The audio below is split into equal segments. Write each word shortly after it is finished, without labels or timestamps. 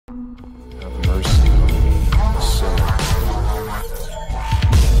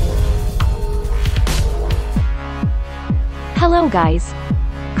guys.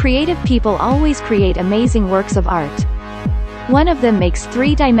 Creative people always create amazing works of art. One of them makes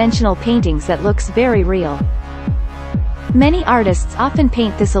three-dimensional paintings that looks very real. Many artists often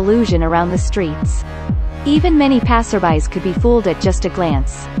paint this illusion around the streets. Even many passerbys could be fooled at just a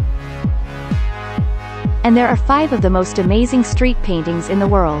glance. And there are 5 of the most amazing street paintings in the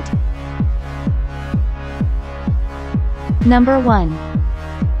world. Number 1.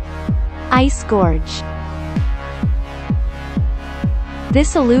 Ice Gorge.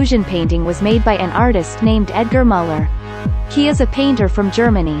 This illusion painting was made by an artist named Edgar Müller. He is a painter from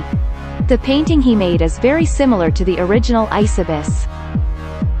Germany. The painting he made is very similar to the original ice abyss.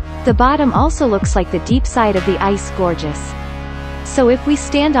 The bottom also looks like the deep side of the ice gorges. So if we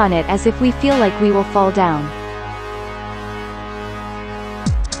stand on it as if we feel like we will fall down.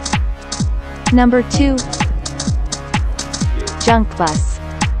 Number 2. Junk Bus.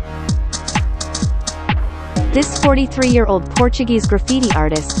 This 43-year-old Portuguese graffiti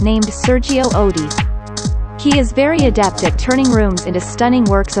artist named Sergio Odi. He is very adept at turning rooms into stunning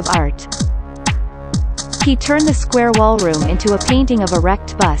works of art. He turned the square wall room into a painting of a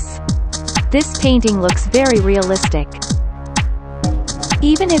wrecked bus. This painting looks very realistic.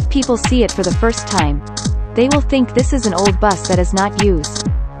 Even if people see it for the first time, they will think this is an old bus that is not used.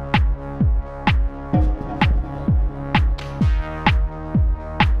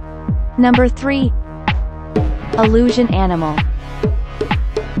 Number 3. Illusion Animal.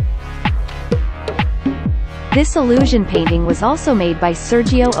 This illusion painting was also made by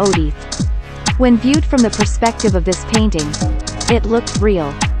Sergio Odi. When viewed from the perspective of this painting, it looked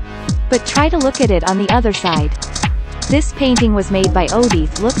real. But try to look at it on the other side. This painting was made by Odi.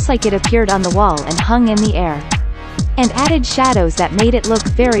 Looks like it appeared on the wall and hung in the air. And added shadows that made it look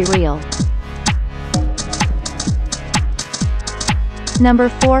very real. Number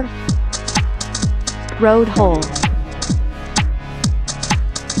 4. Road Hole.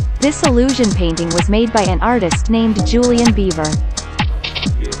 This illusion painting was made by an artist named Julian Beaver.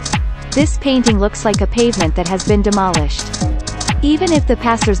 This painting looks like a pavement that has been demolished. Even if the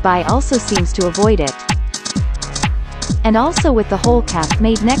passersby also seems to avoid it. And also with the hole cap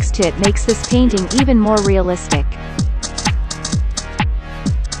made next to it makes this painting even more realistic.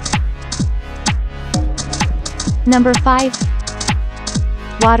 Number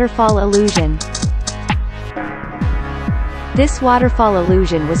 5. Waterfall Illusion. This waterfall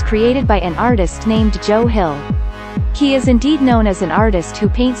illusion was created by an artist named Joe Hill. He is indeed known as an artist who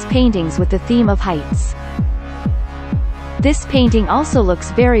paints paintings with the theme of heights. This painting also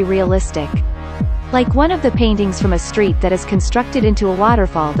looks very realistic. Like one of the paintings from a street that is constructed into a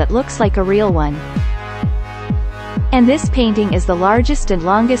waterfall that looks like a real one. And this painting is the largest and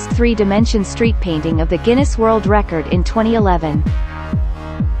longest 3-dimension street painting of the Guinness World Record in 2011.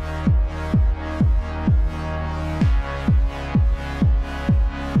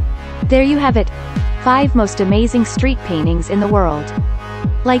 There you have it, 5 most amazing street paintings in the world.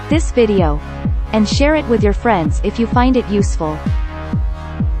 Like this video, and share it with your friends if you find it useful.